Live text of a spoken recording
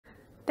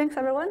Thanks,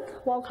 everyone.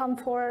 Welcome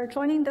for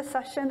joining this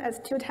session. It's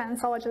 2:10,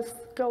 so I'll just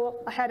go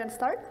ahead and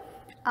start.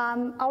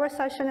 Our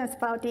session is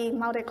about the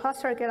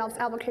multi-cluster GitOps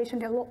application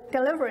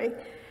delivery,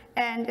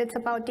 and it's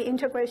about the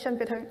integration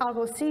between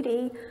Argo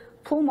CD,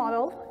 pool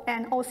model,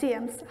 and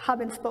OCM's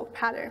hub and spoke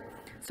pattern.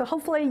 So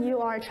hopefully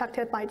you are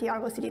attracted by the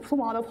Argo CD pool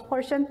model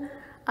portion,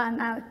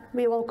 and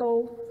we will go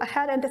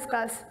ahead and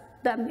discuss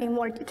them in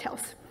more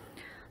details.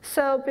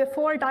 So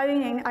before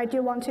diving in, I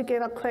do want to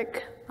give a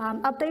quick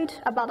update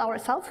about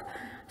ourselves.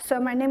 So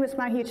my name is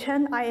Maggie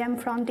Chen. I am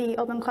from the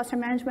Open Cluster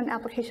Management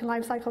Application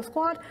Lifecycle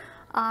Squad.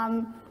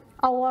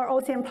 Our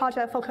OCM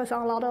project focuses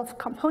on a lot of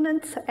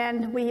components,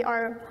 and we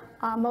are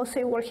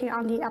mostly working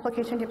on the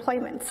application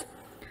deployments.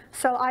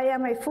 So I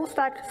am a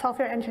full-stack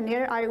software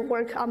engineer. I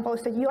work on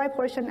both the UI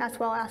portion as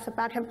well as the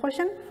backend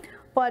portion.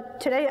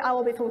 But today, I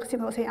will be focusing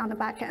mostly on the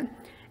backend.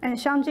 And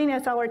Xiangjing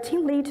is our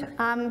team lead,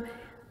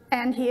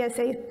 and he is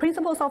a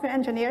principal software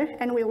engineer,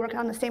 and we work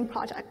on the same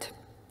project.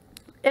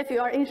 If you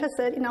are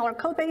interested in our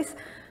code base,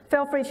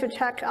 feel free to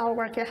check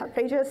our GitHub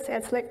pages.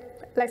 It's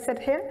listed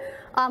here.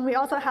 We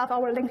also have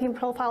our LinkedIn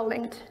profile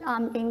linked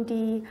in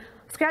the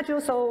schedule,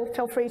 so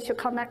feel free to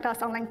connect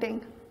us on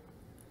LinkedIn.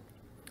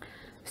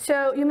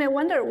 So you may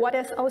wonder, what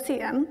is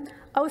OCM?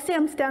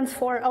 OCM stands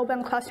for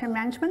Open Cluster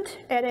Management.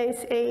 It is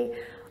a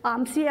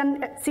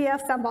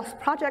CNCF Sandbox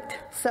project,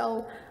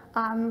 so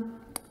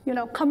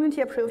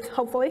community approved,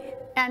 hopefully.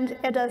 And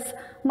it is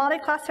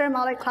multi-cluster,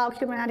 multi-cloud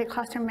Kubernetes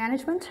cluster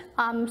management,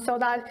 so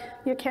that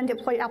you can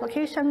deploy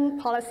application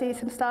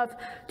policies and stuff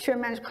to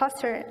manage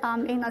cluster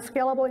in a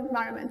scalable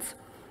environment.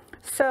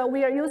 So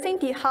we are using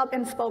the hub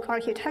and spoke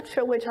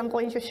architecture, which I'm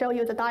going to show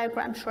you the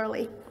diagram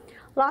shortly.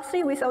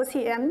 Lastly, with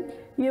OCM,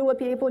 you will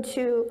be able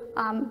to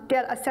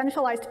get a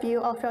centralized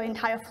view of your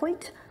entire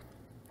fleet.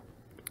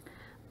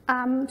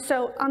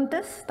 So on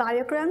this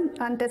diagram,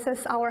 and this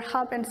is our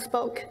hub and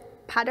spoke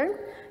pattern.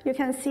 You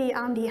can see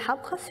on the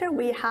hub cluster,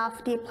 we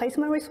have the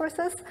placement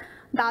resources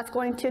that's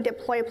going to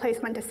deploy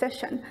placement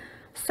decision.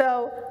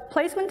 So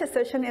placement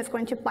decision is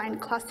going to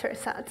bind cluster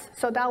sets.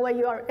 So that way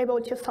you are able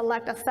to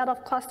select a set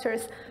of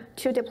clusters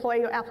to deploy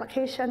your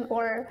application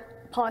or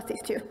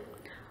policies to.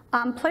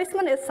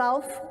 Placement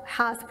itself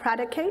has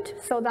predicate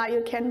so that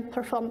you can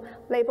perform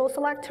label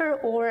selector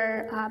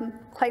or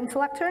claim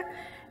selector.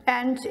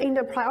 And in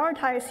the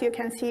prioritize, you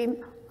can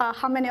see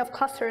how many of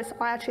clusters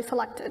are actually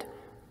selected.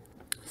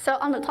 So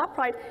on the top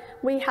right,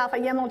 we have a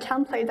YAML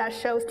template that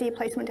shows the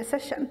placement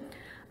decision.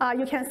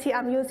 You can see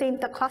I'm using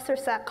the cluster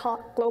set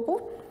called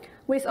global.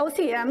 With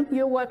OCM,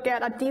 you will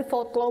get a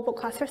default global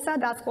cluster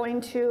set that's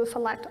going to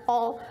select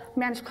all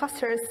managed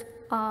clusters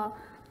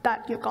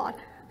that you got.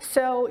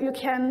 So you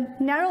can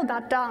narrow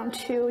that down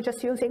to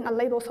just using a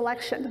label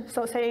selection.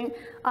 So saying,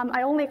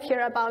 I only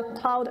care about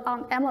cloud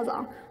on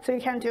Amazon. So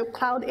you can do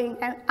cloud in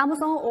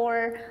Amazon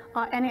or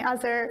any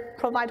other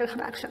provider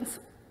connections.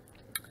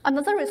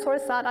 Another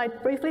resource that I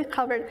briefly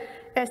covered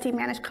is the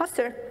managed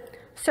cluster.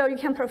 So you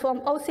can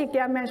perform OC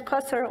get managed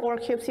cluster or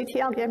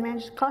kubectl get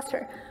managed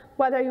cluster,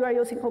 whether you are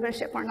using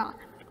OpenShift or not.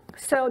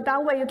 So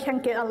that way you can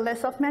get a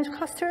list of managed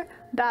clusters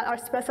that are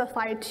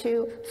specified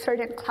to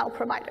certain cloud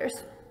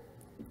providers.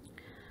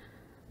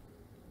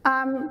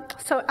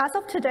 So as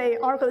of today,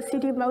 Argo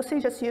CD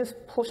mostly just use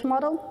push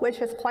model,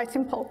 which is quite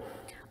simple.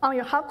 On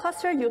your hub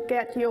cluster, you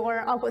get your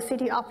Argo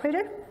CD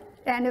operator,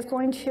 and it's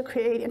going to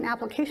create an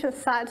application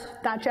set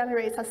that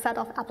generates a set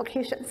of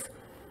applications.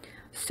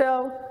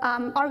 So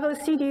Argo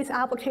CD's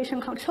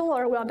application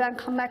controller will then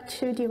connect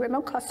to the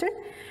remote cluster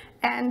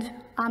and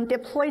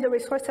deploy the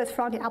resources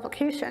from the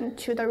application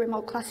to the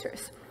remote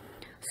clusters.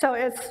 So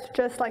it's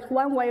just like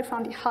one way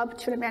from the hub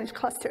to the managed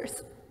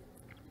clusters.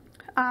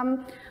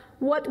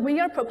 What we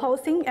are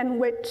proposing, and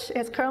which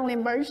is currently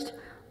merged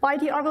by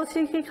the Argo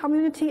CD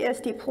community,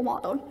 is the pool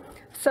model.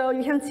 So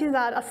you can see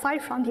that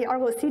aside from the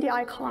Argo CD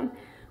icon,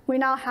 we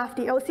now have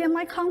the OCM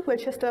icon,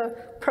 which is the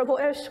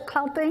purple-ish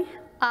cloud thing.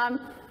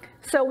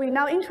 So we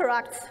now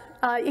interact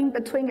in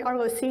between the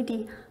Argo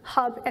CD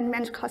hub and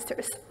managed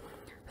clusters.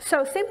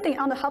 So same thing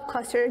on the hub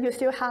cluster, you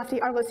still have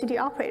the Argo CD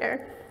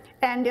operator,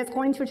 and it's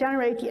going to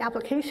generate the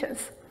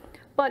applications.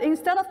 But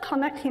instead of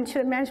connecting to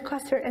the managed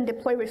cluster and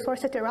deploy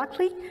resources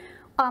directly,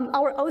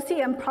 our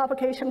OCM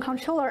propagation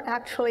controller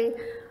actually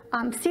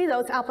see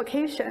those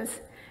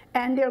applications,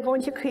 and they're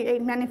going to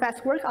create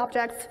manifest work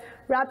objects,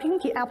 wrapping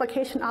the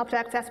application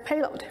objects as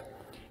payload.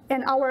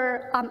 And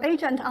our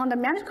agent on the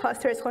managed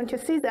cluster is going to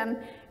see them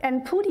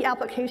and pull the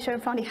application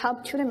from the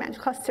hub to the managed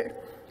cluster.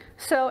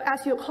 So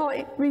as you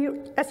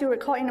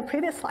recall in the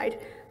previous slide,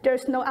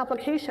 there's no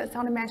applications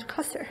on the managed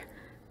cluster.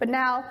 But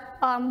now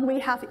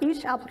we have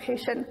each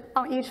application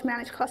on each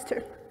managed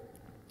cluster.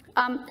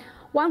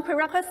 One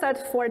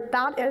prerequisite for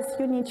that is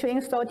you need to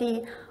install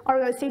the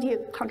Argo CD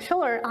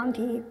controller on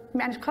the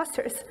managed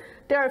clusters.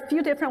 There are a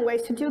few different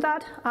ways to do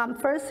that.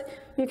 First,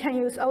 you can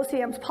use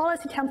OCM's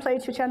policy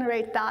template to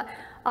generate that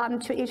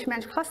to each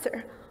managed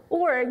cluster.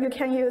 Or you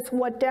can use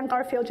what Dan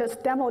Garfield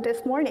just demoed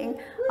this morning.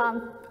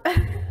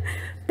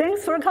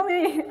 Thanks for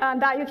coming,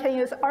 that you can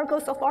use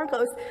Argos of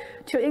Argos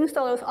to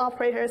install those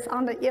operators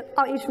on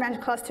each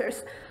managed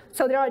clusters.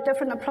 So there are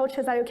different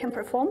approaches that you can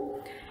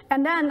perform.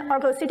 And then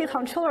Argo CD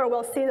controller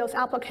will see those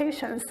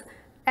applications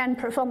and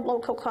perform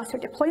local cluster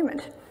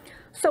deployment.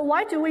 So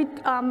why do we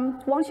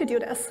want to do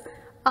this?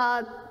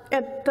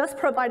 It does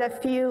provide a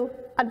few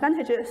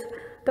advantages.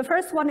 The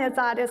first one is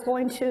that it's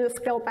going to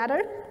scale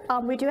better.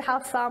 We do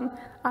have some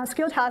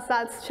skill tests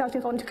that Xiangjing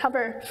is going to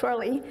cover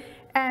shortly.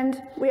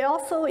 And we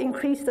also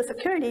increase the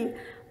security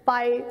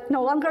by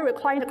no longer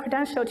requiring the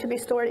credential to be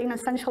stored in a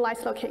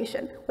centralized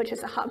location, which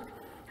is a hub.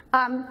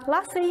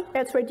 Lastly,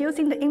 it's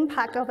reducing the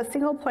impact of a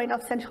single point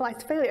of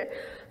centralized failure.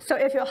 So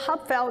if your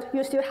hub failed,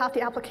 you still have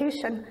the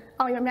application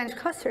on your managed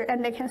cluster,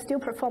 and they can still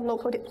perform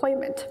local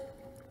deployment.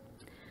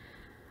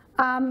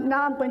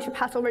 Now I'm going to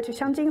pass over to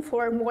Xiangjing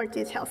for more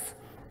details.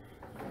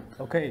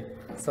 Okay,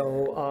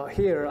 so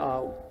here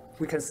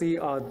we can see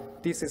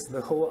this is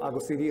the whole Argo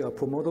CD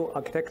model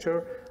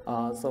architecture.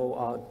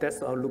 So that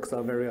looks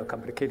very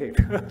complicated.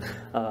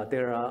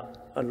 There are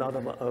a lot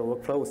of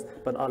workflows,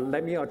 but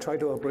let me try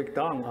to break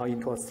down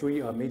into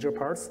three major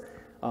parts.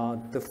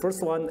 The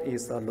first one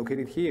is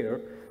located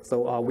here.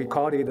 So we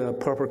call it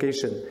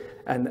propagation.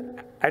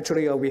 And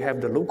actually, we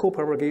have the local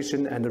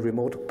propagation and the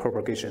remote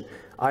propagation.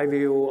 I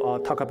will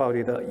talk about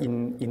it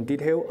in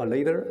detail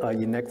later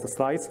in next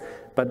slides.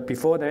 But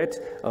before that,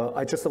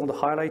 I just want to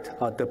highlight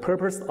the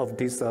purpose of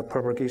this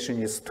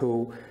propagation is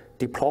to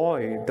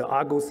deploy the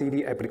Argo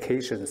CD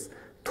applications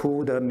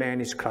to the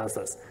managed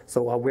clusters.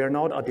 So we are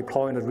not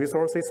deploying the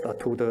resources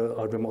to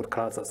the remote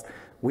clusters.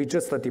 We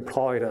just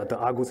deployed the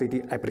Argo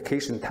CD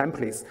application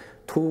templates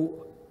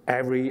to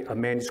every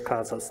managed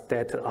clusters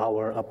that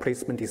our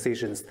placement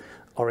decisions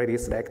already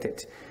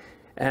selected.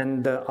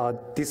 And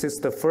this is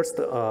the first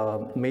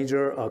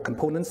major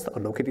components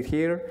located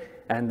here.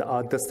 And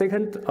the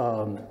second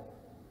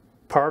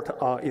part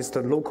is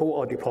the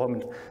local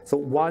deployment. So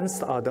once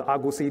the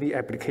Argo CD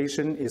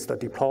application is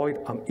deployed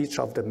on each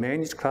of the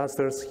managed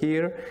clusters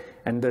here,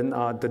 and then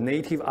the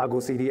native Argo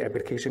CD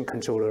application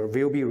controller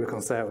will be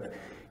reconciled.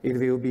 It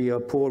will be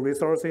pull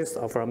resources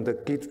from the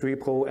Git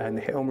repo and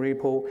Helm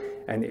repo,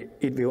 and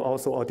it will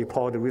also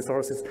deploy the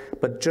resources,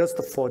 but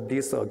just for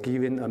this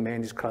given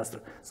managed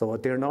cluster. So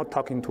they're not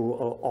talking to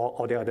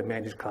all the other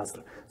managed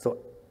cluster. So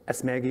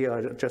as Maggie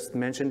just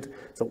mentioned,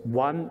 so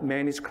one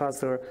managed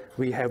cluster,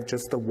 we have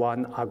just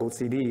one Argo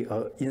CD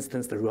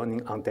instance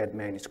running on that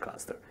managed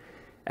cluster.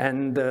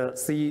 And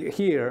see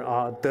here,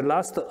 the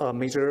last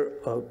major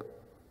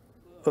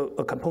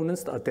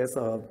components that's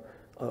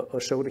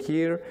showed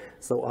here.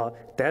 So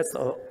that's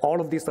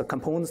all of these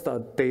components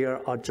they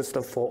are just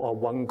for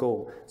one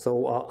goal.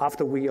 So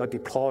after we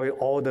deploy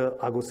all the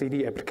Argo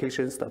CD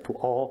applications to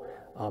all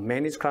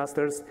managed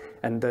clusters,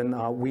 and then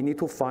we need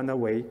to find a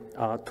way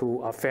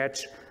to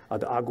fetch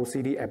the Argo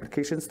CD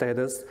application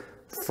status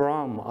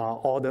from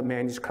all the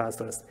managed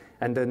clusters.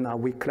 And then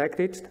we collect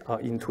it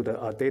into the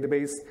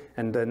database,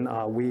 and then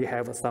we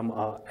have some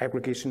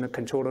aggregation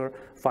controller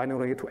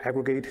finally to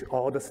aggregate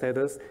all the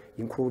status,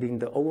 including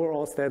the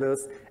overall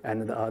status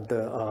and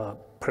the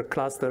per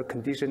cluster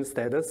condition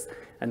status,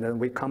 and then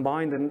we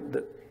combine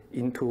them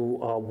into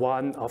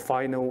one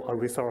final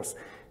resource.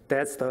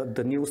 That's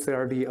the new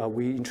CRD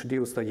we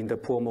introduced in the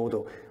pool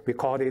model. We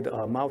called it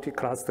a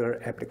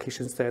multi-cluster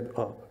application set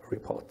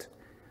report.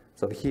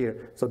 So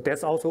here, so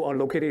that's also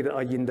located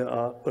in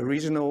the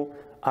original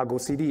Argo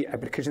CD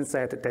application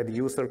set that the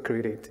user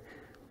created.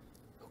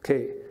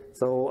 Okay,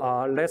 so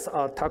let's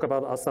talk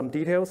about some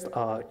details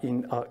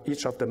in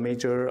each of the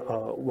major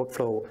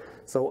workflow.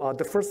 So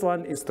the first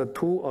one is the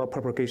two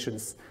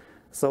propagations.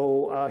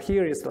 So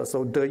here is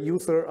so the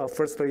user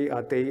firstly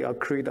they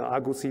create the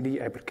Argo CD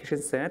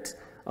application set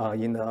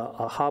in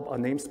a hub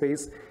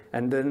namespace,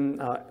 and then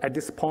at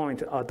this point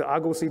the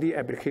Argo CD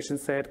application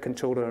set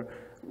controller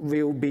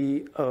will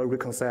be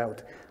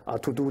reconciled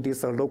to do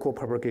this local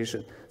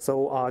propagation.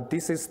 So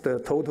this is the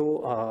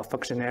total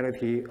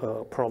functionality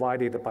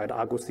provided by the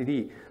Argo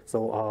CD.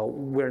 So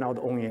we're not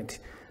owning it.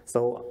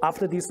 So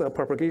after this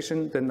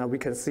propagation, then we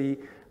can see,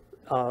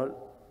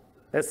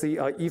 let's see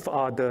if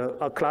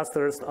the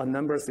clusters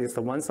numbers is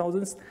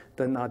 1,000,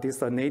 then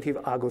this native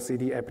Argo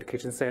CD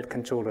application set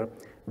controller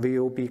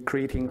will be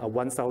creating a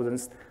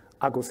 1,000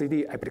 Argo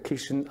CD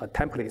application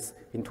templates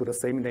into the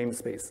same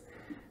namespace.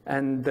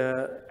 And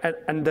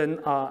then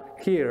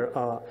here,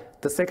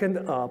 the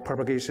second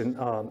propagation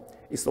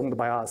is owned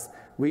by us.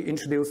 We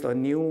introduced a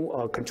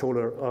new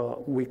controller.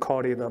 We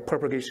call it a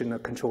propagation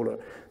controller.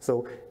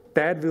 So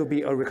that will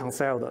be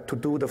reconciled to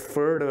do the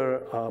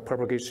further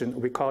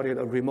propagation. We call it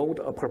a remote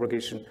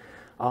propagation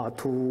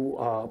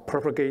to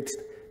propagate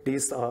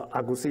these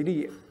Argo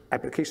CD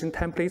application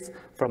templates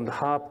from the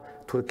hub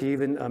to a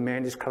given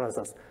managed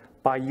clusters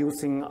by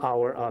using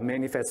our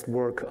manifest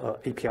work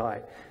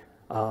API.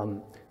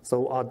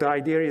 So the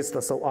idea is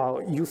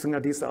that using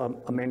this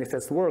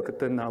manifest work,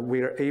 then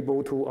we are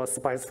able to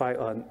specify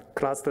a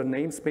cluster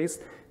namespace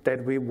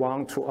that we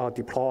want to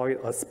deploy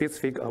a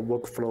specific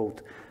workflow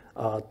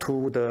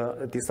to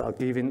this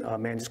given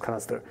managed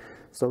cluster.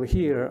 So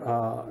here,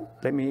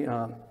 let me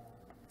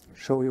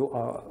show you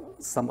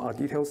some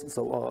details.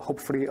 So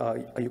hopefully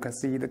you can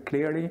see it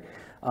clearly.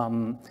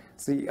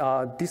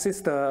 This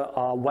is the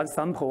one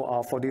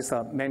sample for this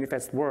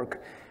manifest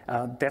work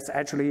that's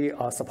actually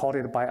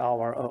supported by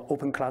our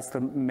open cluster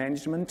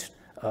management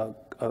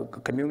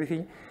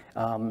community.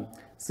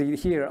 See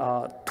here,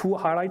 two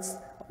highlights.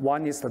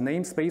 One is the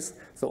namespace.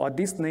 So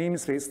this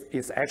namespace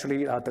is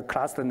actually the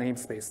cluster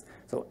namespace.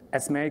 So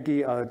as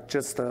Maggie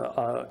just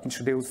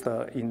introduced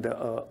in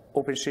the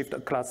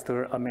OpenShift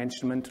cluster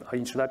management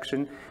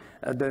introduction,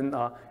 then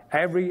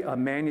every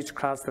managed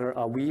cluster,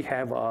 we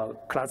have a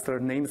cluster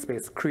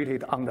namespace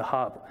created on the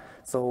hub.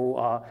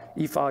 So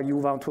if you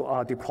want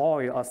to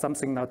deploy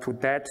something to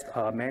that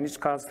managed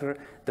cluster,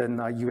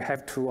 then you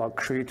have to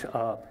create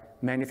a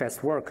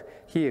manifest work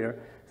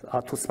here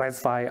to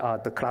specify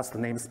the cluster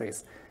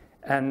namespace.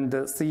 And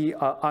see,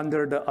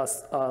 under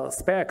the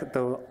spec,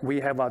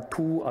 we have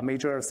two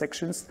major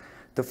sections.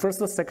 The first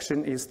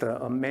section is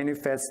the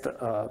manifest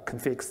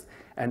configs.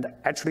 And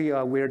actually,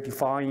 we're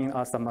defining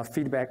some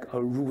feedback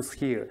rules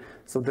here.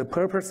 So the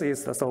purpose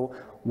is, so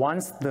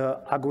once the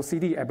Argo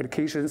CD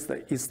applications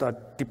is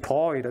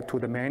deployed to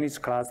the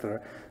managed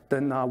cluster,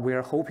 then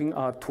we're hoping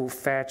to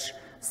fetch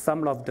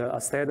some of the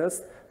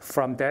status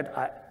from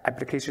that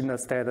application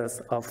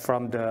status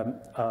from the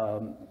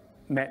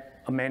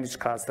managed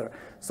cluster.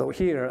 So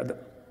here,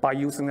 by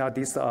using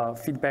these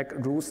feedback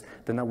rules,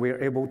 then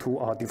we're able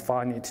to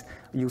define it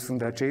using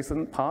the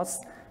JSON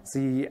path.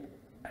 See,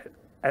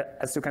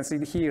 as you can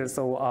see here,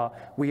 so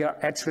we are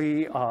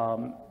actually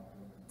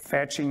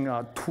fetching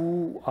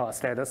two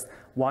status.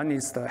 One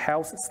is the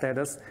health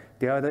status,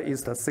 the other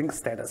is the sync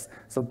status.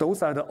 So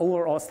those are the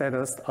overall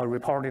status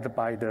reported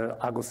by the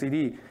Argo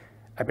CD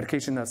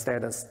application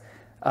status.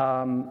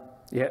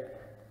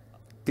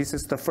 This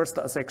is the first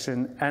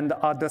section, and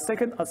the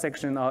second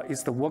section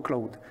is the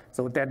workload.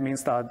 So that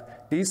means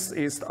that this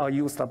is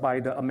used by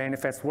the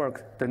manifest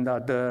work. Then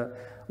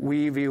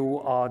we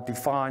will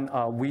define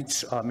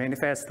which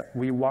manifest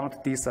we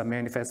want this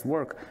manifest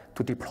work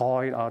to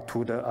deploy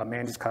to the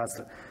managed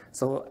cluster.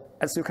 So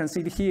as you can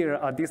see here,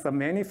 this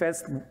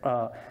manifest,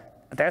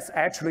 that's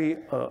actually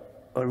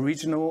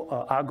original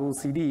Argo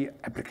CD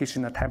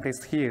application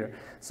templates here.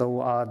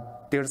 So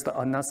there's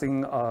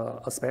nothing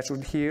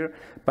special here.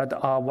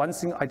 But one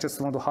thing I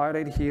just want to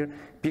highlight here,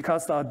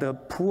 because the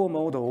pool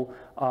model,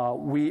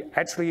 we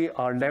actually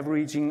are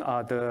leveraging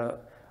the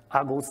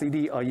Argo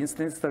CD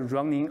instance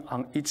running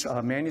on each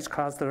managed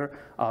cluster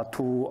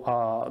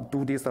to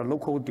do this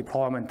local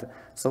deployment.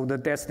 So the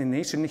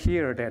destination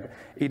here, that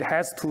it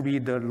has to be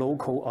the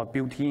local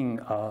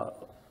built-in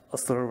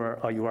server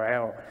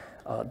URL.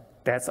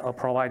 That's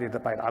provided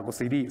by the Argo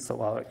CD.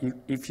 So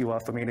if you are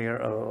familiar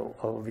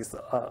with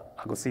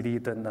Argo CD,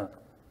 then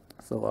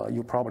so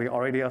you probably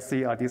already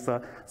see this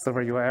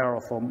server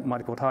URL for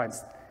multiple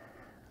times.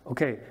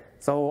 Okay,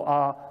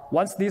 so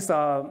once this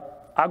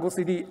Argo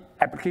CD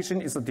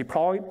application is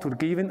deployed to the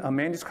given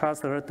managed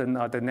cluster, then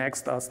the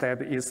next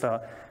step is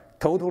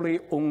totally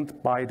owned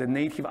by the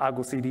native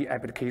Argo CD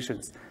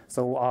applications.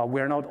 So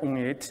we're not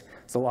owning it.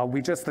 So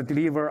we just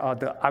deliver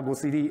the Argo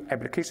CD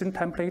application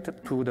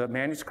template to the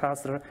managed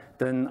cluster.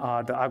 Then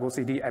the Argo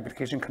CD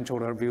application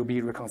controller will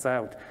be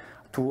reconciled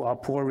to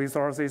pull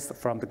resources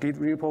from the Git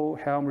repo,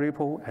 Helm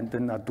repo, and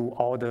then do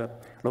all the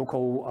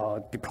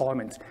local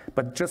deployments,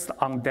 but just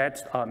on that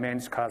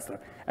managed cluster.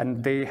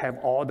 And they have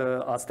all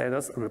the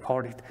status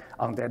reported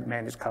on that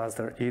managed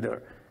cluster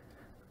either.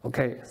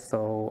 Okay,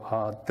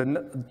 so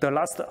the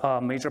last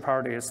major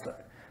part is,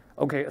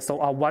 okay, so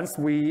once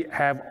we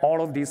have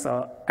all of these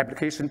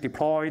applications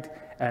deployed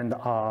and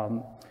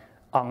on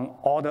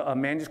all the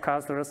managed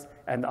clusters,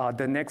 and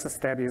the next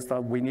step is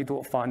that we need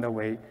to find a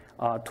way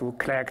to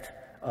collect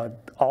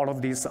all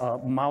of these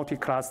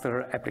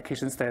multi-cluster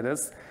application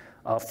status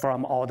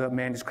from all the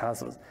managed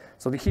clusters.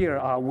 So here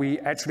we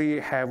actually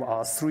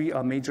have three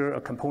major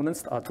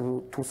components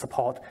to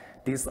support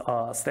this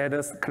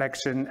status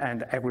collection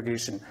and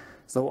aggregation.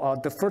 So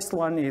the first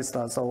one is,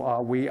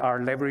 we are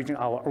leveraging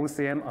our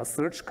OCM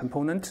search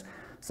component.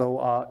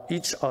 So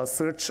each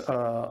search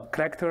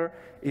collector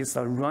is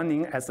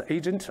running as an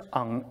agent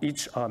on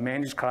each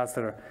managed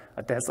cluster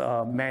that's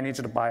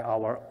managed by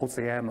our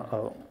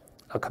OCM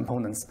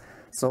components.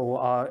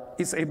 So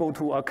it's able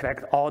to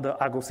collect all the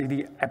Argo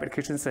CD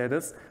application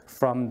status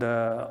from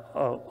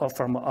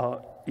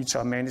each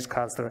managed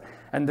cluster,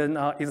 and then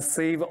it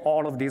saves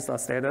all of these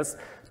status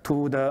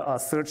to the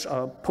search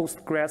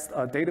Postgres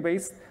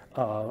database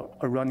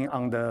running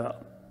on the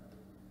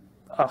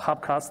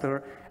hub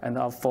cluster and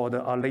for the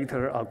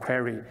later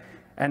query.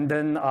 And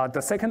then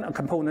the second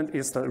component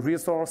is the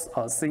resource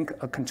sync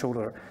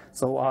controller.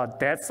 So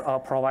that's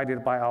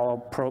provided by our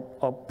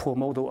pool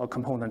model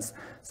components.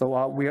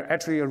 So we are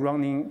actually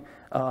running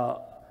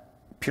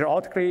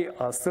periodically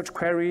a search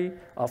query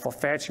for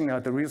fetching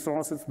the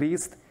resources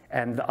list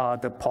and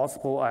the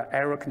possible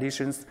error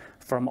conditions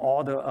from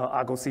all the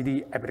Argo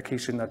CD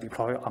application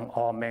deployed on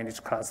all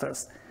managed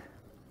clusters.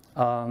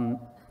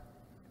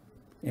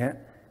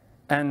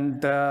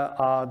 And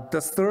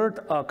the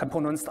third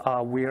component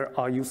we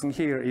are using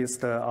here is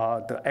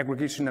the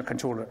aggregation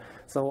controller.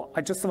 So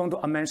I just want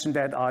to mention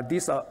that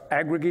this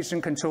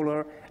aggregation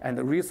controller and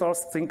the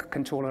resource sync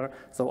controller,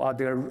 so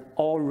they're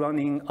all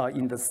running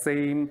in the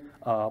same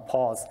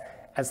pods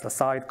as the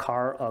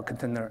sidecar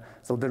container.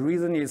 So the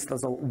reason is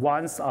that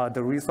once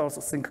the resource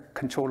sync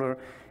controller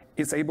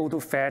is able to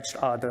fetch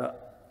the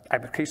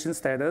application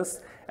status,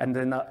 and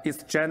then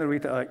it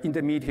generates an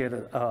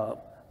intermediate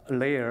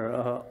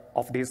layer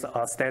of this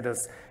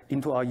status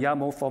into a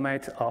YAML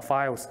format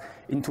files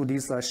into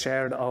these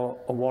shared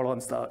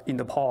volumes in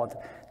the pod.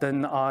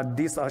 Then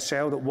these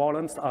shared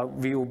volumes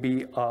will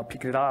be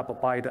picked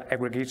up by the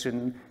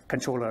aggregation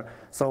controller.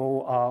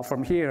 So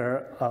from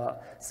here,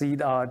 see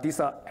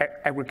this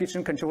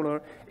aggregation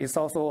controller is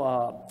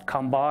also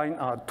combine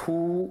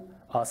two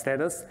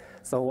status.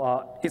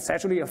 So it's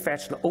actually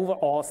fetch the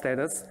overall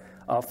status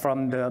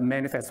from the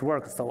manifest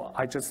work. So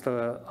I just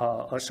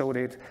showed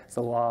it.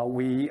 So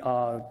we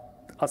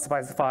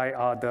specify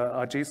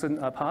the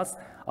JSON path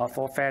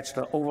for fetch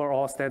the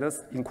overall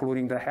status,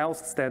 including the health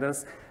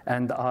status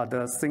and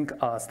the sync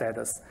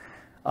status.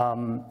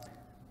 And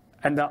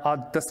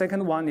the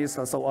second one is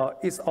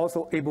it's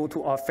also able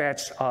to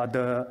fetch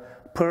the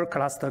per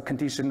cluster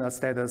condition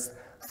status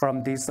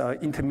from this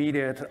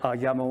intermediate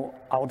YAML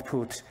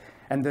output.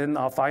 And then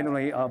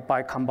finally,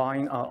 by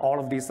combining all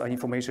of these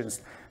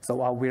informations,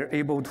 so we're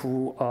able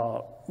to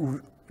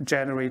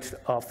generate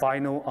a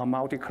final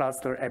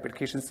multi-cluster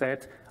application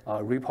set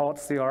report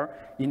CR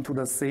into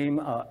the same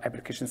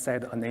application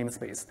set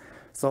namespace.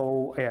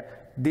 So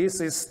this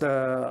is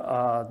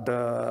how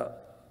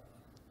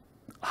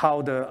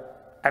the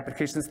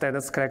application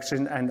status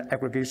collection and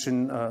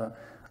aggregation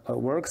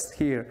works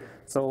here.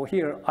 So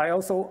here, I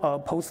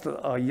also post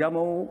a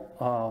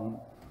YAML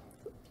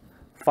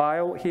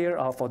file here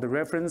for the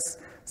reference.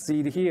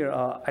 See here,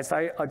 as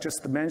I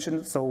just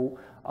mentioned, so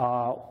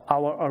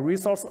our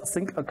resource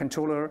sync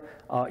controller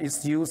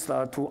is used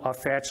to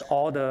fetch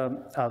all the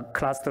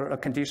cluster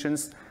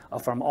conditions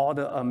from all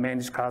the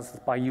managed classes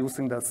by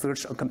using the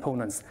search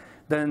components.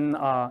 Then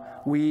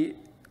we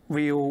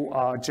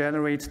will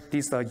generate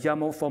this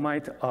YAML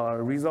format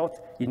result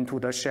into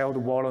the shared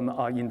volume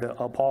in the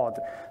pod.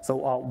 So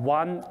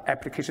one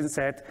application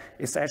set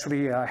is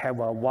actually have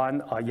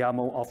one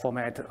YAML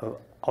format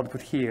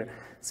output here.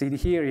 See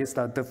here is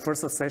the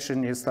first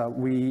session is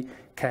we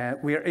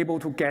are able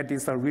to get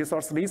this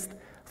resource list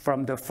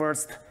from the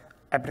first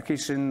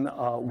application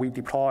we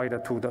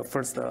deployed to the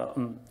first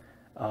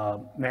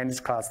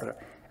managed cluster.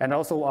 And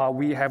also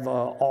we have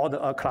all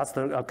the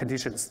cluster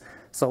conditions.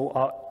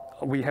 So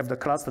we have the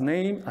cluster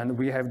name and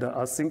we have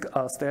the sync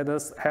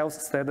status, health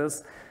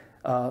status.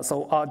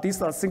 So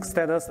these sync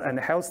status and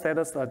health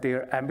status,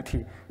 they're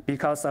empty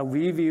because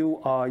we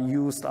will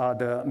use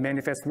the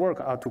manifest work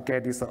to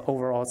get this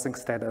overall sync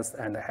status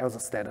and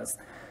health status.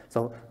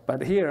 So,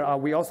 but here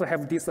we also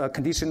have this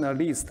conditional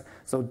list.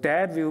 So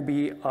that will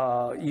be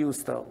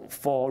used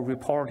for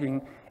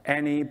reporting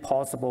any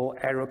possible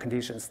error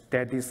conditions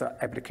that this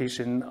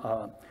application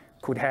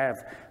could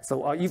have.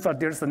 So if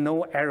there's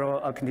no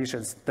error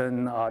conditions,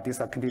 then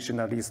this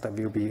conditional list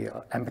will be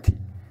empty.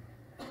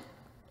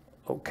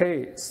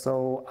 Okay,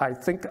 so I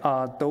think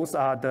those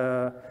are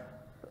the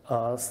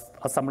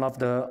some of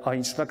the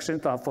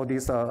instructions for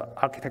this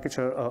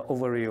architecture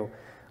overview.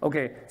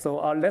 Okay, so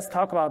let's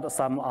talk about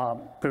some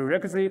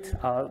prerequisites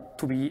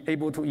to be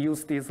able to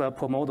use this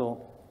per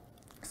model.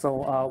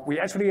 So we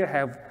actually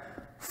have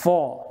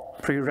 4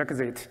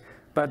 prerequisites,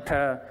 but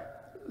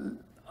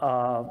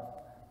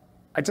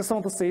I just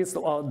want to say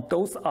so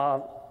those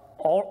are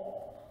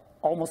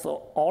almost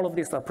all of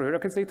these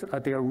prerequisites,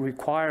 they are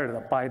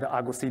required by the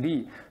Argo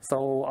CD.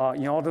 So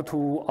in order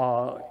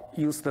to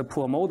use the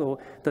pool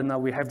model,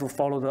 then we have to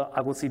follow the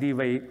Argo CD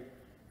way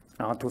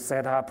to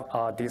set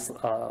up these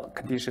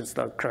conditions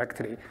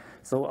correctly.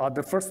 So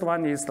the first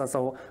one is,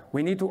 so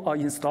we need to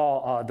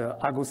install the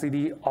Argo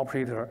CD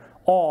operator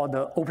or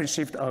the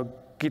OpenShift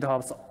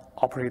GitOps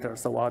operator.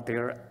 So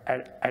they're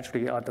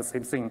actually the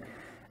same thing.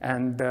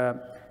 And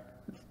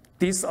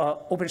this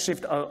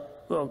OpenShift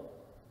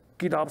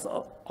GitOps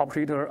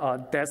operator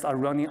that's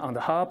running on the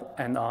hub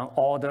and on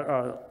all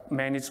the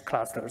managed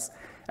clusters.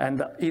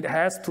 And it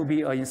has to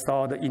be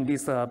installed in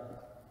this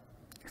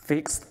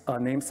fixed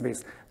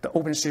namespace, the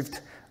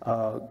OpenShift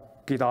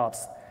GitOps.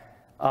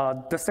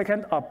 The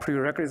second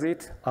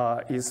prerequisite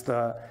is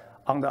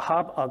on the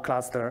hub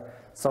cluster.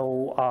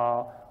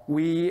 So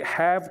we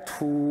have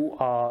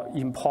to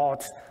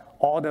import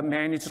all the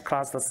managed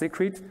cluster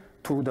secret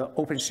to the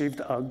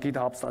OpenShift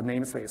GitOps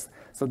namespace.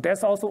 So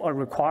that's also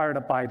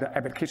required by the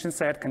application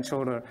set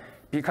controller,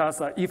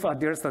 because if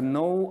there's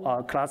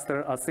no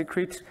cluster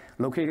secret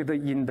located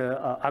in the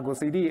Argo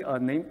CD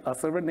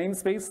server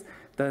namespace,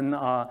 then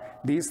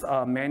this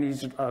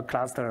managed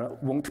cluster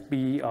won't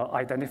be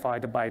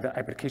identified by the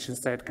application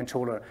set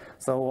controller.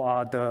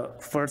 So the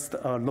first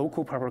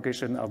local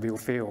propagation will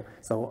fail.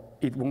 So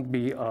it won't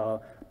be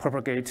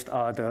propagate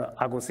the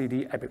Argo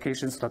CD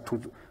applications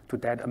to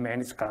that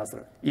managed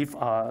cluster if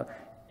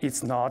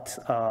it's not,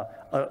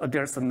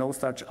 there's no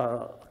such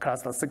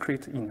class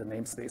secret in the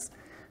namespace.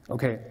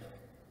 Okay.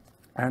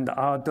 And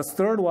the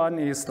third one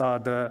is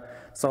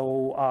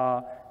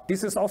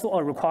this is also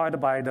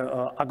required by the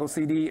Argo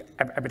CD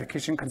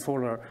application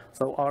controller.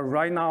 So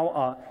right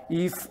now,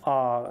 if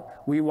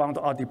we want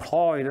to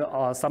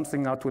deploy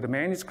something to the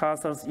managed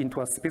clusters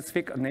into a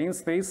specific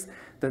namespace,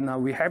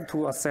 then we have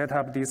to set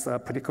up this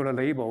particular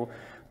label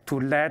to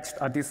let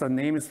this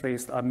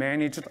namespace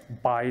managed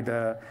by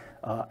the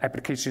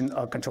application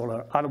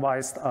controller.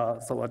 Otherwise,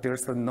 so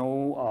there's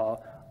no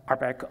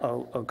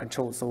RBAC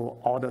control, so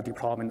all the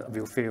deployment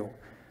will fail.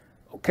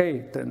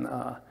 Okay, then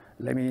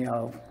let me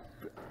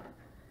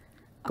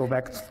go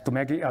back to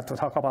Maggie to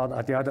talk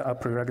about the other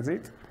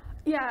prerequisite.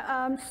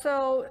 Yeah,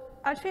 so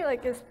actually,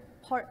 like, it's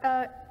part.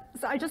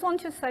 So I just want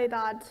to say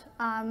that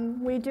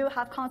we do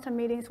have constant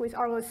meetings with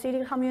Argo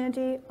CD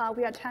community.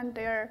 We attend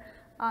their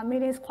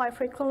meetings quite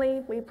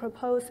frequently. We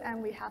propose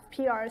and we have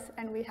PRs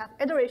and we have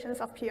iterations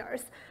of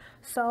PRs.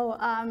 So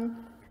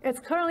it's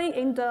currently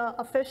in the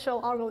official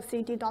Argo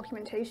CD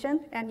documentation,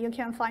 and you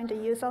can find the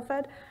use of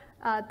it.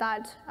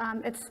 That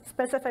it's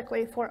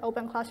specifically for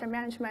open cluster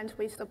management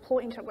with the pool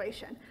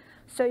integration.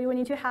 So you will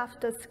need to have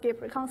the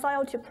skip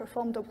reconcile to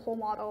perform the pool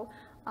model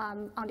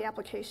on the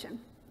application.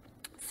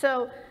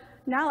 So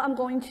now I'm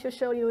going to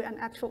show you an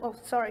actual, oh,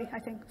 sorry, I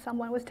think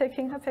someone was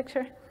taking a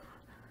picture.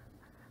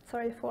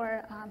 Sorry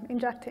for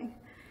injecting.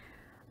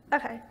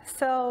 Okay,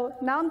 so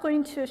now I'm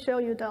going to show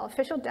you the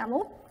official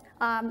demo.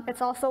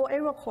 It's also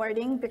a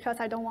recording because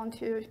I don't want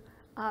to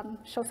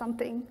show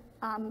something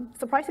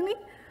surprisingly.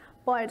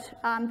 But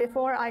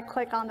before I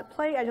click on the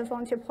play, I just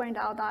want to point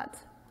out that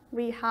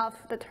we have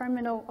the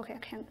terminal. OK, I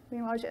can't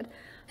enlarge it.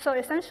 So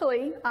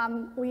essentially,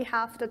 we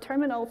have the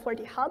terminal for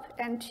the hub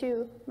and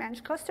 2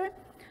 managed cluster.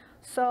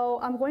 So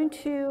I'm going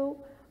to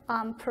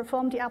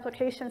perform the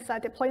application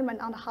side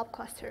deployment on the hub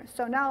cluster.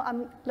 So now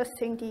I'm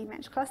listing the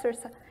managed clusters.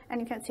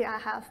 And you can see I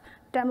have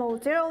demo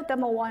 0,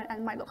 demo 1,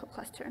 and my local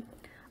cluster.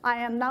 I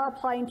am now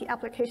applying the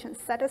application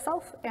set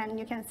itself. And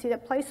you can see the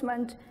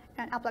placement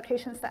and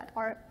application set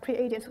are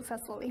created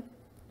successfully.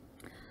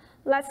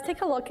 Let's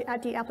take a look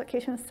at the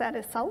application set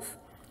itself.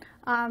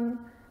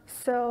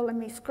 So let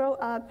me scroll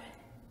up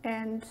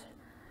and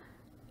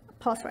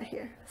pause right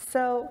here.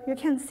 So you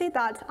can see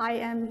that I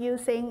am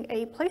using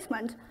a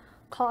placement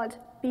called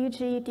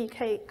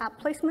BGDK app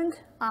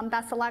placement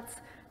that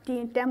selects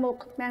the demo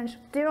manage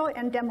 0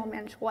 and demo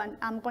manage 1.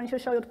 I'm going to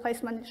show you the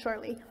placement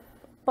shortly.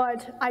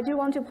 But I do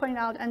want to point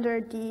out under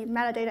the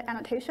metadata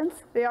annotations,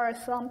 there are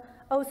some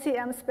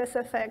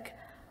OCM-specific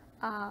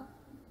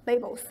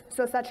labels,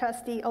 so such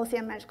as the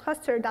OCM managed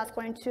cluster that's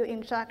going to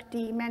inject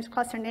the managed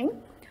cluster name,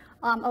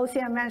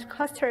 OCM managed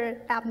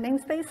cluster app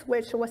namespace,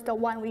 which was the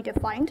one we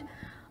defined,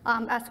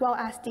 as well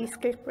as the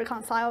skip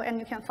reconcile, and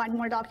you can find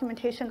more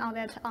documentation on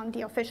it on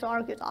the official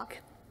Argo doc.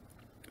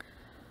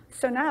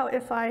 So now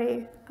if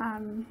I,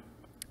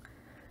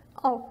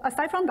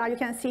 aside from that, you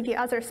can see the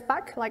other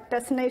spec, like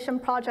destination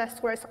project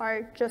scores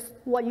are just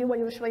what you would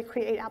usually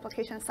create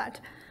application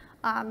set.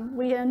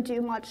 We didn't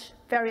do much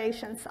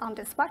variations on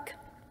this spec.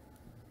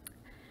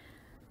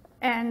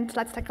 And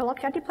let's take a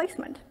look at the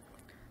placement.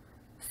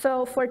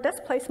 So for this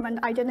placement,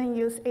 I didn't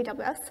use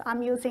AWS.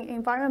 I'm using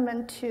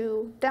environment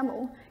to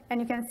demo.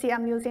 And you can see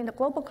I'm using the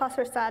global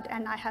cluster set,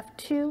 and I have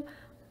 2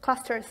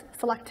 clusters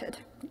selected.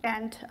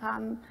 And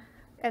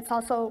it's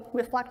also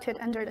reflected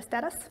under the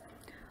status.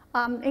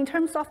 In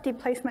terms of the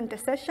placement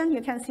decision,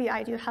 you can see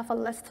I do have a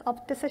list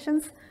of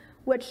decisions,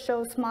 which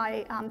shows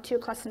my 2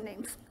 cluster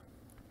names.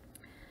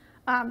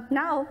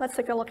 Now, let's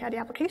take a look at the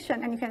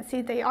application, and you can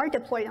see they are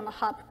deployed on the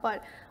hub,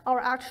 but our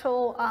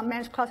actual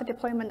managed cluster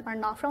deployment are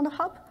not from the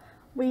hub.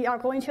 We are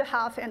going to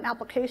have an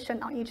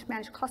application on each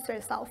managed cluster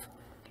itself,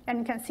 and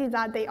you can see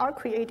that they are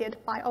created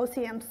by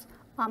OCM's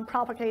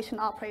propagation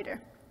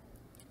operator.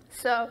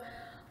 So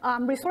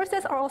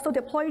resources are also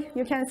deployed.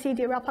 You can see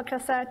the replica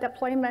set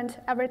deployment,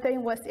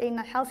 everything was in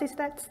a healthy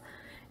state,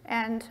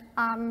 and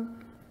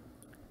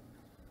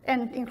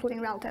including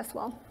route as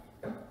well.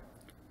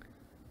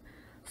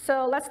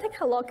 So let's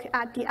take a look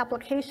at the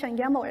application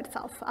YAML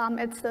itself.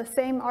 It's the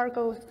same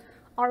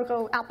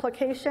Argo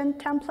application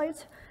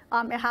template.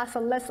 It has a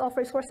list of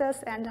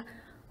resources and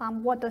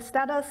what the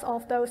status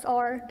of those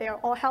are. They're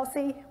all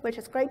healthy, which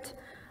is great.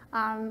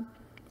 And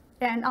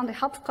on the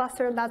hubs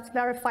cluster, let's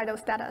verify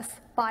those status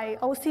by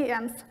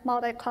OCM's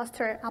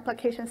multi-cluster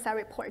application set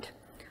report.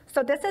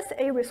 So this is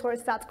a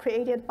resource that's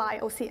created by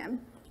OCM.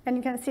 And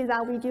you can see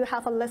that we do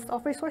have a list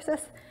of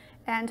resources.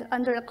 And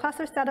under the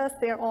cluster status,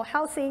 they're all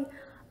healthy.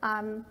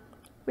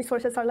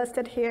 Resources are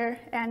listed here,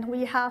 and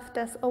we have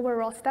this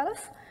overall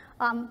status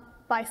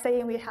by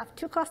saying we have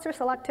 2 clusters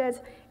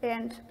selected,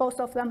 and both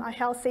of them are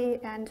healthy,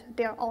 and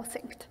they're all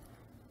synced.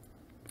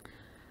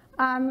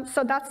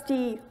 So that's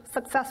the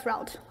success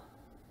route.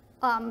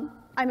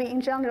 I mean, in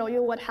general,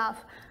 you would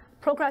have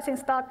progressing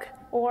stuck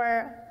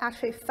or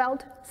actually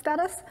failed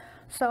status.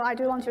 So I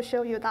do want to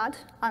show you that.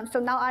 So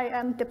now I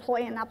am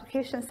deploying an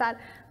application set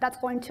that's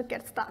going to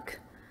get stuck.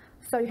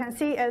 So you can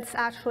see it's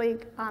actually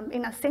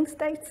in a sync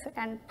state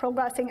and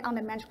progressing on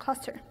the managed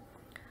cluster.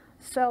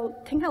 So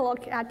taking a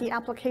look at the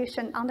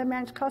application on the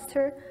managed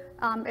cluster,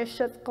 it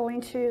should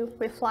going to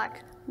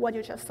reflect what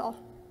you just saw.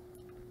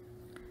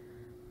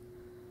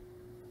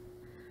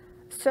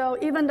 So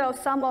even though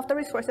some of the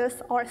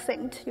resources are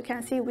synced, you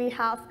can see we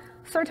have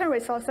certain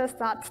resources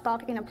that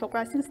stuck in a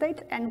progressing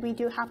state, and we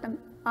do have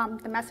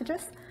the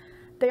messages.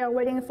 They are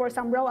waiting for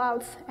some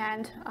rollouts,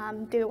 and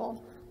they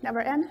will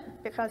never end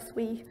because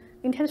we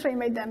intentionally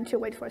made them to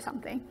wait for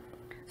something.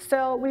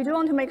 So we do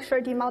want to make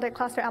sure the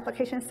multi-cluster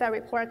application set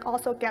report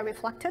also get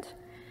reflected.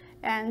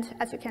 And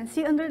as you can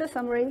see under the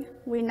summary,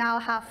 we now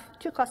have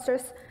 2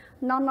 clusters.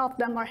 None of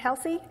them are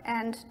healthy,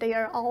 and they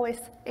are always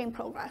in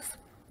progress.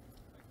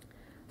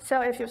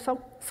 So if you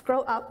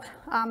scroll up,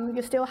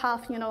 you still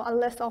have a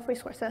list of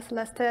resources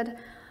listed,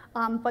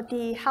 but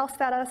the health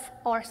status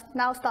are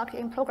now stuck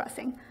in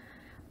progressing.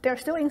 They're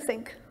still in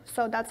sync,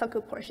 so that's a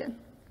good portion.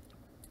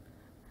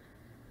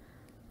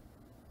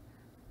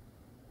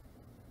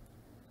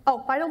 Oh,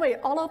 by the way,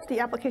 all of the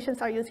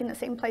applications are using the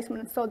same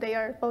placement, so they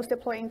are both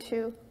deploying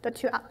to the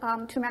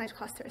two managed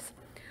clusters.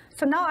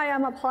 So now I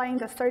am applying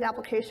the third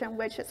application,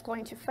 which is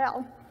going to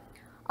fail.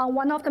 On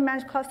one of the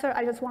managed cluster,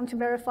 I just want to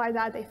verify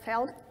that they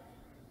failed,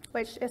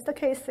 which is the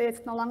case.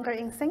 It's no longer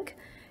in sync.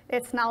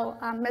 It's now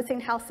missing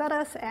health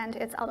status, and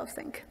it's out of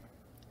sync.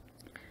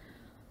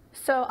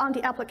 So on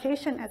the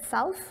application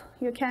itself,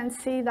 you can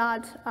see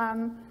that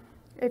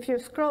if you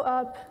scroll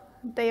up,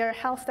 their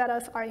health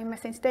status are in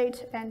missing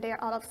state, and they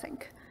are out of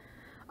sync.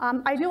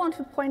 I do want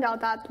to point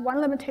out that one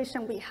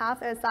limitation we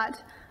have is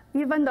that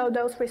even though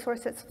those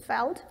resources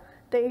failed,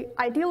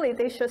 ideally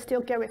they should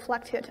still get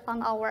reflected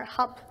on our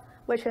hub,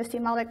 which is the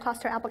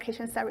multi-cluster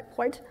application set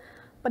report,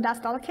 but that's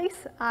not the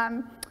case.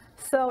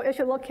 So if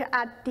you look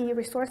at the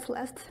resource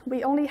list,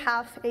 we only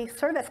have a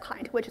service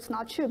kind, which is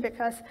not true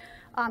because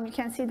you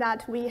can see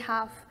that we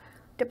have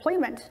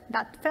deployment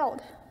that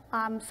failed.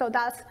 So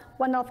that's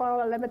one of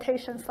our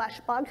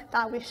limitations/bug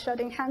that we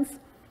should enhance.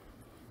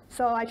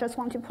 So I just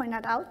want to point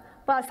that out.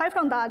 But aside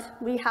from that,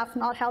 we have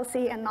not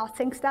healthy and not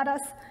sync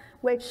status,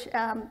 which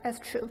is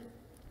true.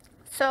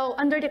 So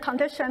under the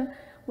condition,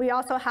 we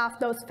also have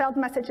those failed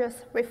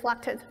messages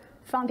reflected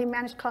from the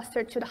managed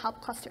cluster to the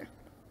hub cluster.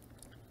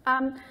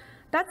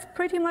 That's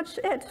pretty much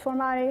it for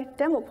my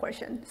demo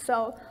portion.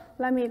 So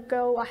let me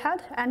go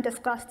ahead and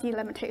discuss the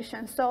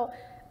limitations. So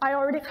I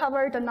already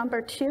covered the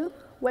number 2,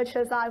 which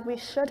is that we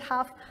should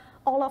have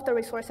all of the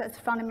resources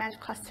from the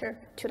managed cluster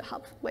to the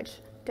hub,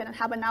 which didn't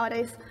happen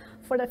nowadays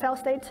for the fail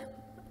state.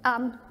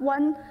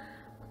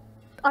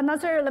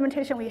 Another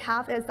limitation we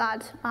have is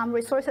that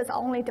resources are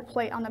only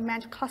deployed on the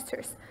managed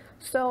clusters.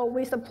 So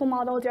with the pool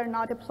model, they're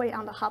not deployed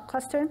on the hub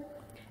cluster.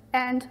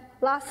 And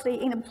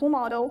lastly, in the pool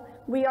model,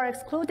 we are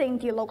excluding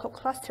the local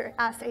cluster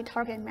as a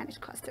target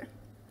managed cluster.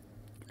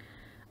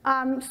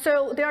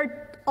 So there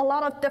are a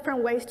lot of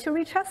different ways to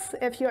reach us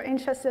if you're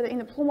interested in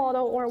the pool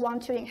model or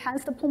want to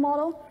enhance the pool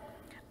model.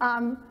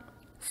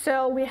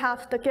 So we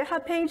have the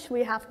GitHub page,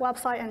 we have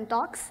website and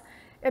docs.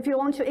 If you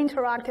want to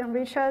interact and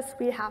reach us,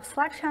 we have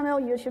Slack channel,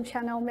 YouTube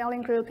channel,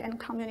 mailing group, and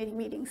community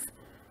meetings.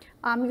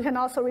 You can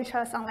also reach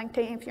us on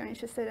LinkedIn if you're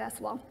interested as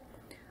well.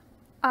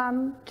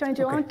 John,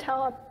 do you want to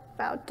tell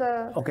about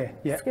the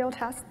skill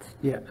test?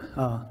 Yeah.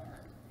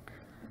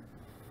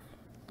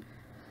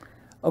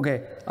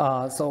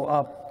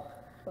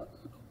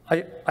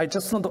 I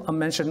just want to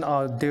mention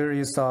there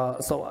is,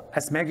 so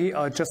as Maggie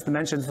just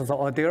mentioned,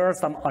 so there are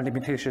some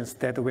limitations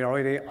that we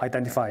already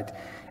identified.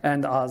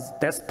 And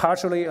that's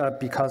partially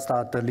because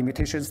the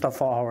limitations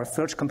for our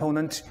search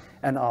component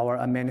and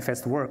our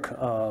manifest work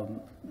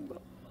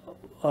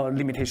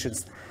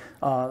limitations.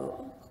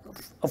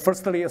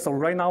 Firstly, so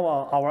right now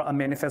our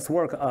manifest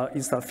work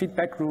is the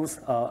feedback rules,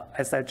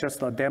 as I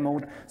just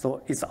demoed.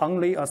 So it's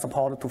only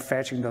supported to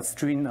fetch in the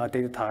string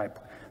data type.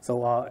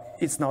 So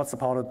it's not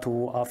supported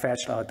to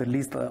fetch the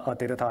list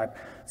data type.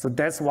 So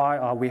that's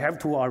why we have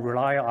to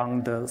rely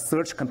on the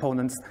search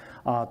components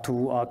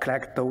to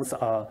collect those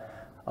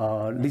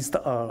list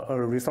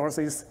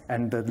resources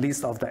and the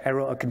list of the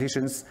error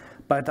conditions.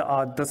 But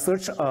the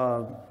search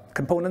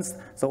components,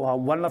 so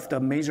one of the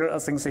major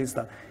things is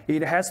that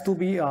it has to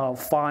be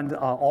find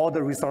all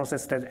the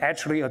resources that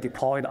actually are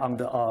deployed on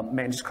the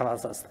managed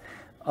clusters,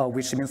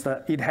 which means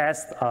that it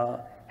has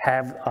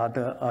have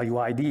the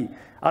UID.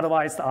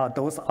 Otherwise,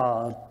 those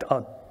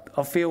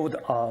field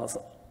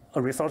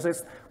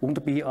resources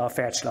won't be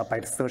fetched by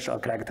the search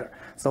collector.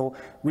 So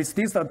with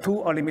these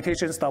 2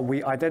 limitations that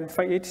we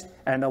identify it,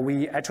 and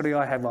we actually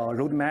have a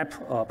roadmap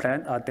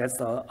plan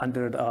that's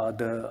under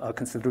the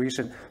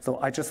consideration. So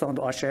I just want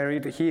to share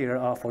it here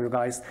for you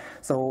guys.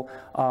 So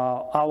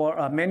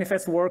our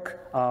manifest work,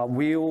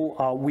 we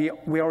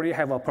already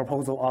have a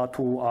proposal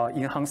to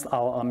enhance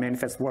our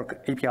manifest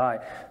work API.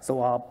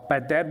 So by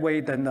that way,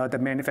 then the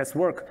manifest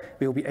work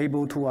will be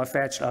able to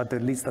fetch the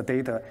list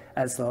data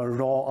as a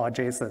raw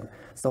JSON.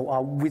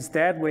 So with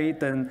that way,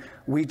 then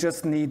we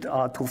just need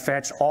to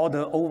fetch all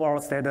the overall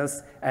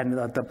status and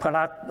the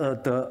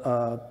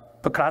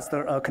per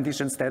cluster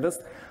condition status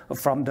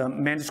from the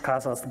managed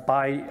clusters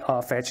by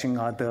fetching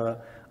the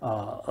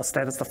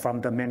status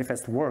from the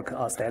manifest work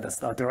status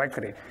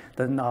directly.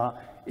 Then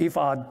if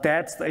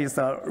that is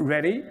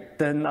ready,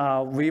 then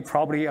we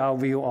probably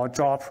will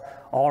drop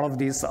all of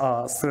these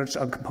search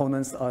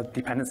components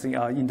dependency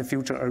in the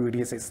future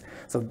releases.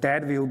 So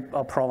that will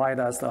provide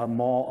us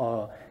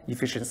more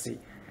efficiency.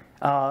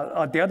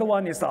 The other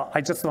one is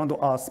I just want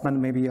to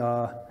spend maybe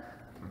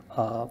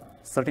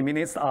 30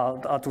 minutes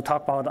to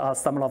talk about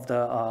some of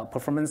the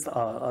performance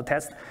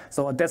tests.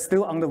 So that's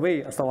still on the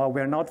way, so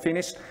we're not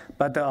finished,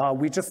 but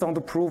we just want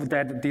to prove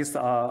that this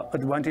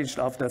advantage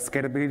of the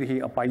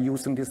scalability by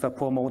using this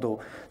pool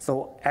model.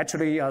 So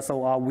actually,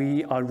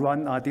 we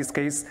run this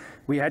case.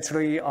 We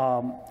actually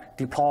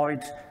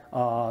deployed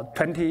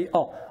 20,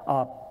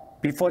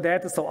 before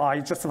that, so I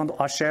just want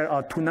to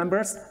share two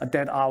numbers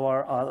that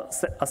our,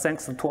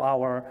 thanks to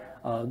our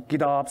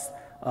GitOps,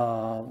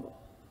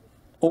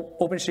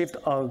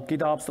 OpenShift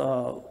GitOps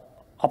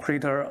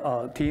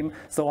operator team.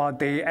 So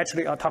they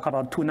actually talk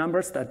about two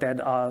numbers that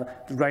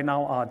right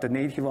now the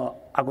native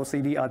Argo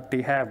CD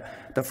they have.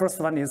 The first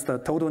one is the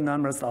total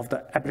numbers of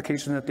the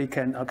applications that they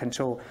can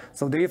control.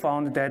 So they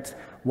found that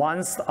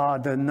once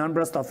the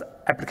numbers of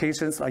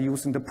applications are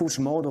using the push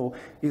model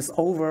is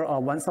over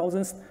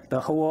 1,000, the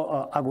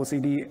whole Argo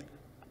CD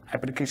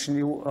application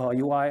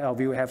UI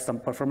will have some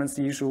performance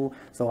issue,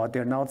 so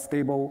they're not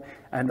stable.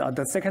 And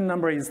the second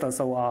number is,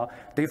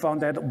 they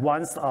found that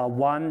once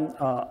one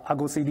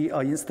Argo CD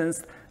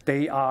instance,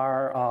 they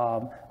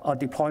are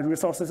deploying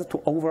resources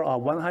to over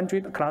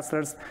 100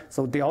 clusters,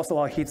 so they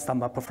also hit some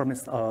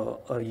performance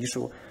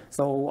issue.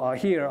 So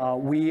here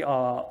we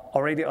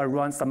already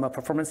run some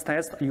performance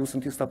tests using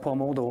this pool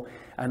model,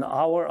 and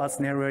our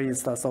scenario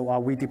is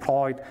we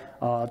deployed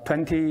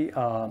 20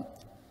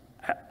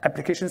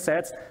 application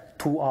sets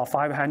to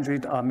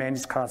 500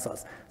 managed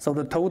clusters. So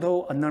the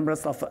total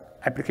numbers of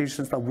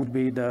applications would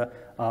be the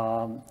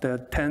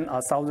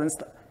 10,000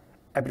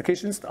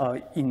 applications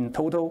in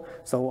total.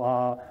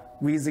 So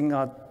within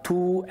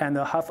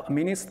 2.5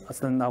 minutes,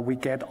 then we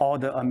get all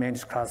the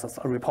managed clusters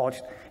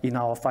reported in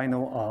our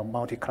final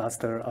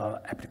multi-cluster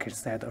application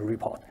set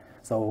report.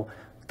 So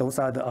those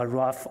are the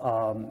rough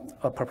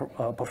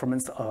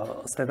performance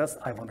status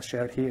I want to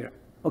share here.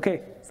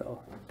 Okay,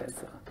 so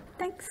that's.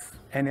 Thanks.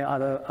 Any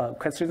other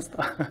questions?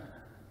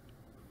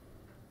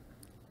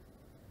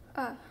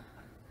 Hi.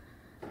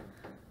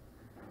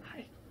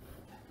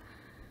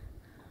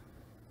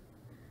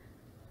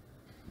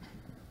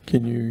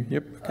 Can you,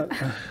 yep.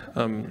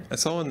 I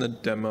saw in the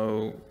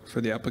demo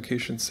for the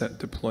application set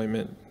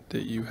deployment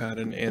that you had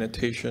an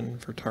annotation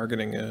for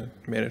targeting a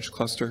managed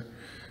cluster.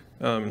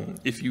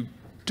 If you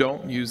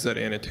don't use that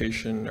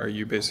annotation, are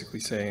you basically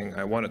saying,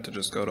 I want it to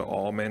just go to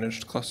all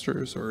managed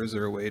clusters, or is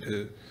there a way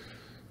to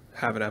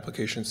have an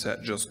application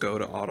set just go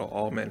to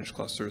all managed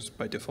clusters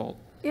by default?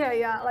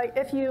 Yeah, like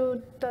if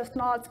you does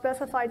not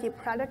specify the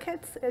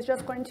predicates, it's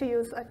just going to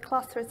use a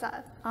cluster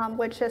set,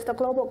 which is the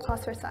global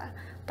cluster set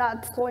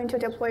that's going to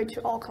deploy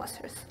to all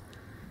clusters.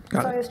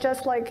 So it's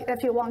just like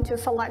if you want to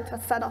select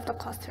a set of the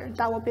cluster,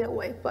 that would be a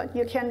way, but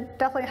you can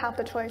definitely have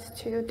the choice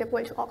to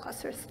deploy to all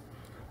clusters.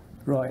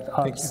 Right,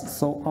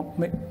 so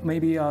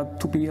maybe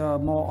to be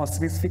more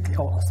specific,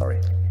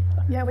 sorry.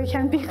 Yeah, we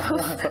can be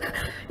close.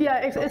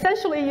 Yeah,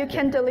 essentially you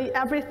can delete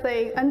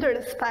everything under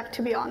the spec,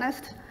 to be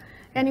honest.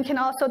 And you can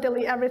also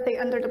delete everything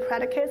under the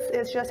predicates.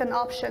 It's just an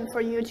option for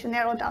you to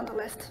narrow down the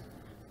list.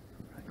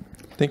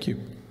 Thank you.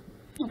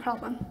 No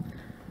problem.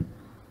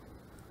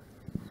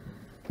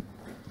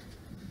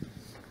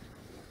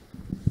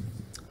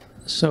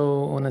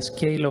 So on a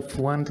scale of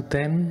 1 to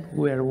 10,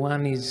 where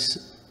 1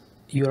 is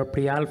your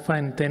pre-alpha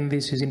and 10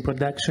 this is in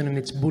production and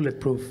it's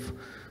bulletproof,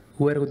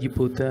 where would you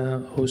put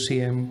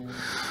OCM?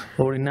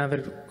 Or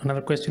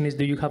another question is,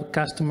 do you have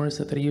customers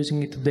that are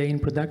using it today in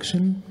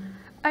production?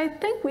 I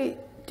think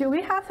do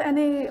we have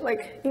any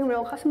like in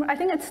real customer? I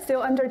think it's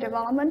still under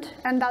development,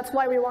 and that's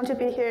why we want to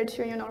be here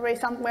to raise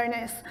some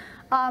awareness.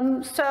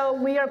 So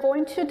we are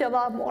going to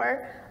develop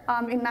more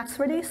in next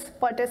release,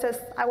 but this is,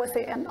 I would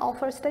say, an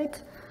alpha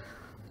state.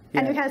 Yeah.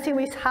 And you can see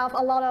we have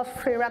a lot of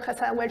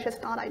prerequisites, which is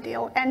not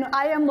ideal. And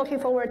I am looking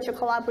forward to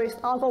collaborate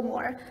with Argo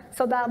more,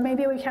 so that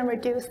maybe we can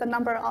reduce the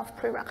number of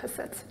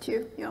prerequisites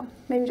to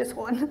maybe just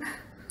one.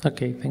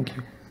 Okay, thank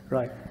you.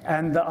 Right,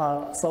 and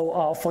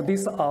so for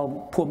this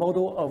pool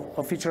model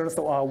of features,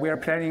 we are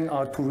planning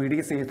to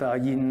release it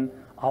in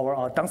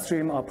our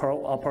downstream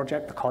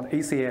project called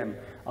ACM.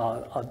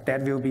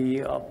 That will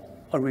be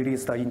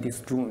released in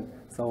this June,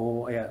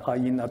 so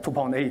in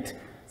 2.8.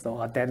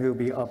 So that will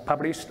be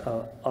published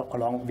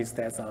along with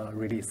that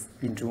release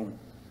in June.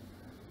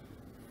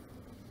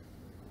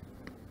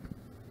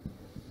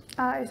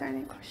 Is there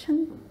any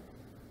question?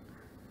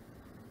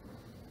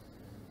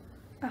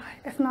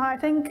 If not, I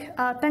think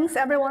thanks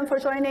everyone for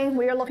joining.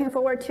 We are looking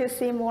forward to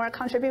see more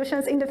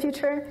contributions in the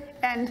future.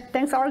 And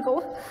thanks,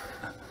 Argo.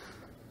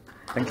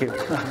 Thank you.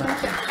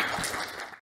 Thank you.